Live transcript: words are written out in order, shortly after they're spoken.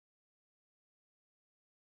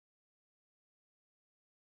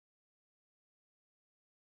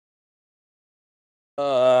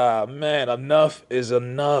Man, enough is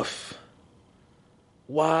enough.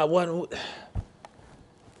 Why? What?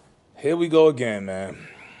 Here we go again, man.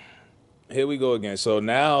 Here we go again. So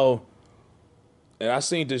now, and I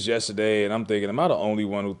seen this yesterday, and I'm thinking, am I the only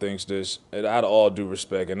one who thinks this? And out of all due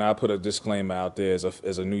respect, and I put a disclaimer out there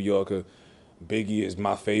as a New Yorker. Biggie is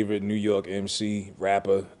my favorite New York MC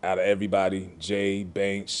rapper out of everybody. Jay,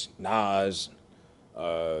 Banks, Nas,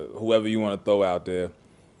 whoever you want to throw out there.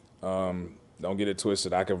 Don't get it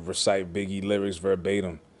twisted. I can recite Biggie lyrics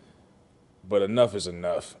verbatim, but enough is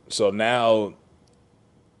enough. So now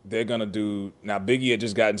they're gonna do. Now Biggie had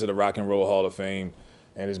just gotten to the Rock and Roll Hall of Fame,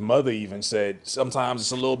 and his mother even said sometimes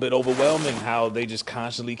it's a little bit overwhelming how they just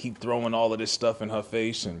constantly keep throwing all of this stuff in her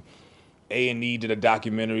face. And A&E did a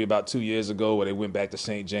documentary about 2 years ago where they went back to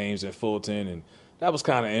St. James and Fulton, and that was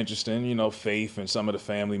kind of interesting. Faith and some of the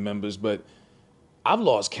family members, but I've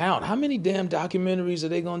lost count. How many damn documentaries are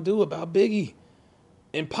they gonna do about Biggie?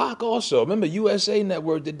 And Pac also. Remember, USA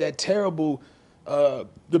Network did that terrible, the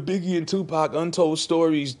Biggie and Tupac Untold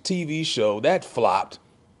Stories TV show. That flopped.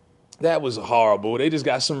 That was horrible. They just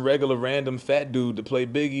got some regular random fat dude to play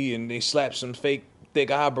Biggie, and they slapped some fake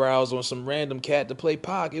thick eyebrows on some random cat to play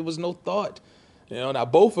Pac. It was no thought. Now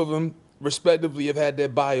both of them, respectively, have had their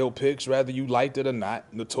biopics, whether you liked it or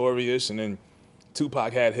not. Notorious, and then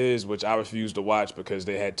Tupac had his, which I refused to watch because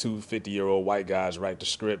they had two 50-year-old white guys write the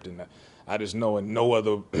script, and I just know in no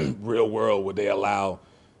other real world would they allow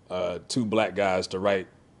two black guys to write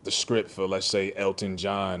the script for, let's say, Elton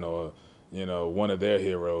John or one of their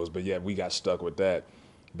heroes. But yet we got stuck with that.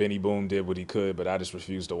 Benny Boone did what he could, but I just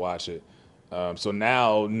refused to watch it. So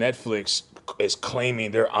now Netflix is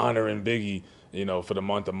claiming they're honoring Biggie. For the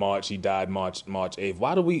month of March. He died March 8th.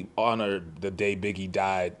 Why do we honor the day Biggie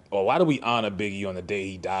died, or why do we honor Biggie on the day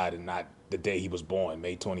he died and not the day he was born,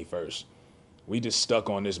 May 21st? We just stuck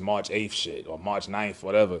on this March 8th shit, or March 9th,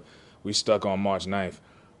 whatever. We stuck on March 9th.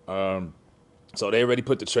 So they already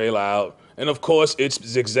put the trailer out. And of course,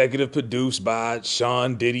 it's executive produced by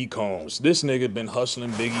Sean Diddy Combs. This nigga been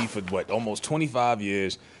hustling Biggie for almost 25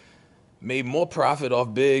 years. Made more profit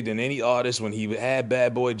off Big than any artist when he had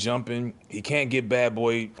Bad Boy jumping. He can't get Bad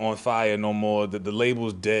Boy on fire no more. The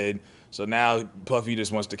label's dead. So now Puffy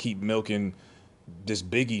just wants to keep milking this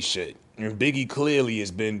Biggie shit. And Biggie clearly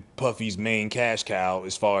has been Puffy's main cash cow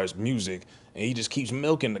as far as music. And he just keeps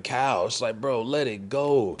milking the cow. It's like, bro, let it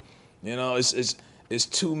go. It's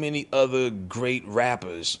too many other great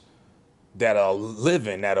rappers that are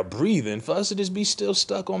living, that are breathing, for us to just be still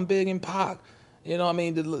stuck on Big and Pac.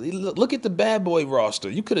 Look at the Bad Boy roster.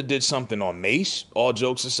 You could have did something on Mace, all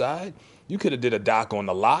jokes aside. You could have did a doc on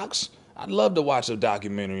the Locks. I'd love to watch a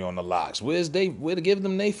documentary on the Locks. Where to give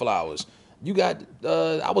them they flowers? You got,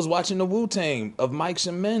 I was watching the Wu-Tang of Mikes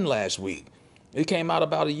and Men last week. It came out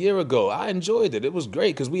about a year ago. I enjoyed it. It was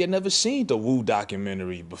great because we had never seen the Wu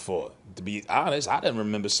documentary before. To be honest, I didn't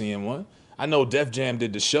remember seeing one. I know Def Jam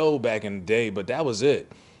did the show back in the day, but that was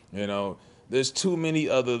it. There's too many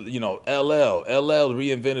other, LL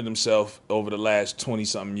reinvented himself over the last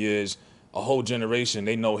 20-something years. A whole generation,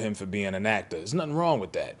 they know him for being an actor. There's nothing wrong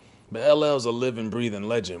with that. But LL's a living, breathing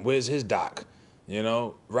legend. Where's his doc?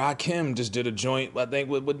 Rakim just did a joint, I think,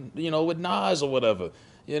 with Nas or whatever.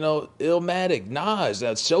 Illmatic, Nas.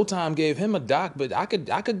 That Showtime gave him a doc, but I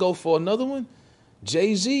could go for another one.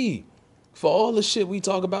 Jay-Z. For all the shit we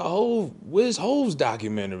talk about Hov, where's Hov's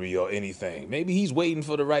documentary or anything? Maybe he's waiting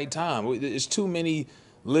for the right time. There's too many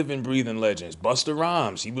living, breathing legends. Busta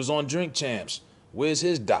Rhymes, he was on Drink Champs. Where's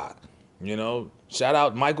his doc? Shout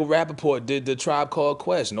out Michael Rappaport did the Tribe Called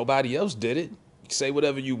Quest. Nobody else did it. You can say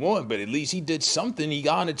whatever you want, but at least he did something. He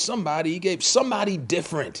honored somebody. He gave somebody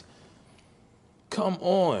different. Come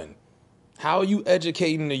on. How are you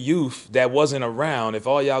educating the youth that wasn't around if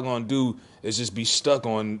all y'all gonna do is just be stuck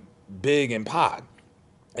on Big and Pac?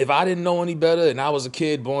 If I didn't know any better and I was a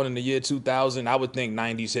kid born in the year 2000, I would think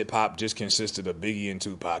 90s hip hop just consisted of Biggie and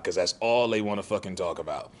Tupac because that's all they want to fucking talk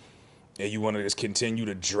about. And you want to just continue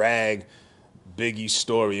to drag Biggie's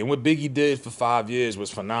story. And what Biggie did for 5 years was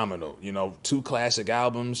phenomenal. Two classic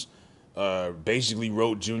albums, basically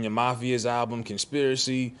wrote Junior Mafia's album,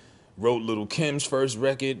 Conspiracy, wrote Lil' Kim's first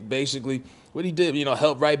record, basically. What he did,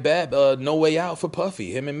 helped write No Way Out for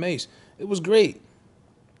Puffy, him and Mace. It was great.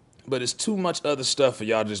 But it's too much other stuff for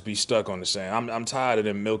y'all to just be stuck on the same. I'm tired of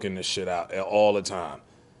them milking this shit out all the time.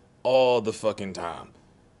 All the fucking time.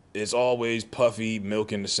 It's always Puffy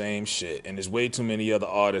milking the same shit. And there's way too many other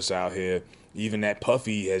artists out here, even that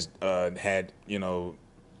Puffy has had,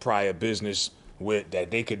 prior business with,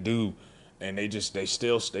 that they could do and they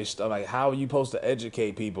still like, how are you supposed to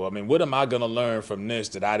educate people? I mean, what am I gonna learn from this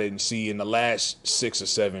that I didn't see in the last 6 or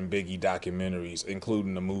 7 Biggie documentaries,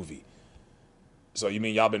 including the movie? So you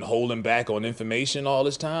mean y'all been holding back on information all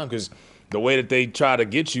this time? Because the way that they try to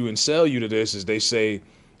get you and sell you to this is they say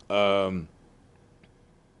the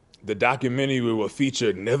documentary will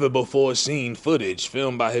feature never before seen footage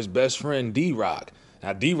filmed by his best friend D-Rock.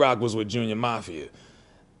 Now D-Rock was with Junior Mafia.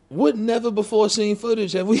 What never before seen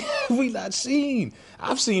footage have we have we not seen?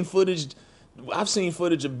 I've seen footage. I've seen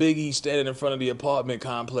footage of Biggie standing in front of the apartment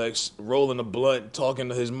complex, rolling a blunt, talking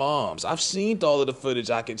to his moms. I've seen all of the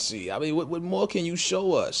footage I could see. I mean, what more can you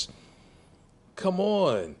show us? Come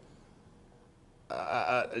on.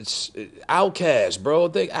 It's Outkast, bro.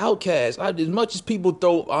 Think Outkast. As much as people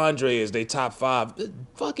throw Andre as they top 5,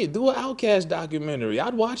 fuck it, do an Outkast documentary.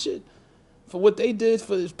 I'd watch it. For what they did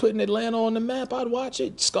for putting Atlanta on the map, I'd watch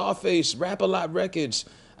it. Scarface, Rap-A-Lot Records.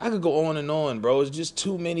 I could go on, bro. It's just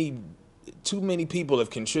too many people have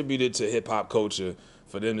contributed to hip hop culture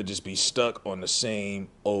for them to just be stuck on the same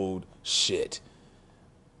old shit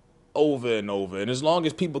over and over. And as long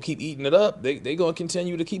as people keep eating it up, they gonna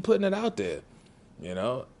continue to keep putting it out there. You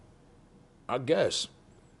know, I guess.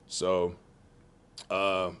 So,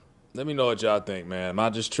 let me know what y'all think, man. Am I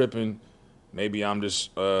just tripping? Maybe I'm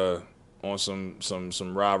just on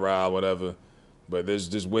some rah-rah whatever. But there's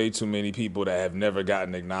just way too many people that have never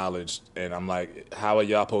gotten acknowledged. And I'm like, how are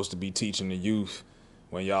y'all supposed to be teaching the youth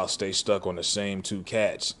when y'all stay stuck on the same 2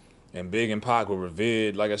 cats? And Big and Pac were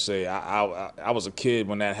revered. Like I say, I was a kid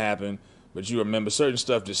when that happened. But you remember certain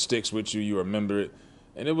stuff just sticks with you. You remember it.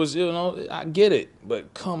 And it was, I get it.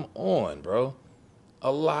 But come on, bro.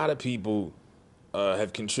 A lot of people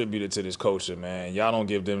have contributed to this culture, man. Y'all don't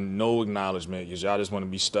give them no acknowledgement because y'all just want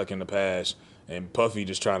to be stuck in the past. And Puffy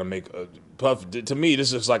just trying to make Puff. To me,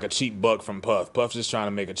 this is like a cheap buck from Puff. Puff's just trying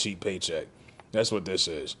to make a cheap paycheck. That's what this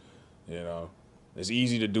is. It's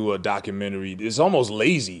easy to do a documentary. It's almost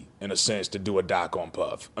lazy in a sense to do a doc on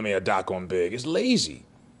Puff. I mean, a doc on Big. It's lazy.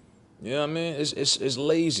 You know what I mean? It's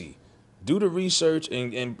lazy. Do the research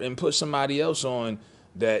and put somebody else on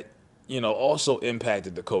that also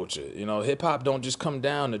impacted the culture. Hip hop don't just come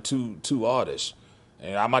down to two artists.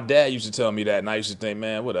 And my dad used to tell me that, and I used to think,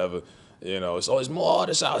 man, whatever. It's always more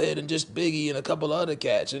artists out here than just Biggie and a couple other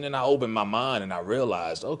cats. And then I opened my mind and I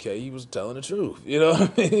realized, okay, he was telling the truth. You know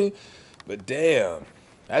what I mean? But damn,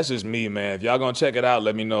 that's just me, man. If y'all gonna check it out,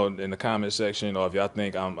 let me know in the comment section, or if y'all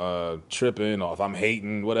think I'm tripping, or if I'm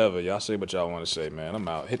hating, whatever. Y'all say what y'all want to say, man. I'm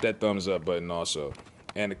out. Hit that thumbs up button also,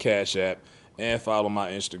 and the Cash App, and follow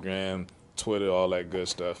my Instagram, Twitter, all that good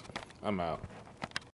stuff. I'm out.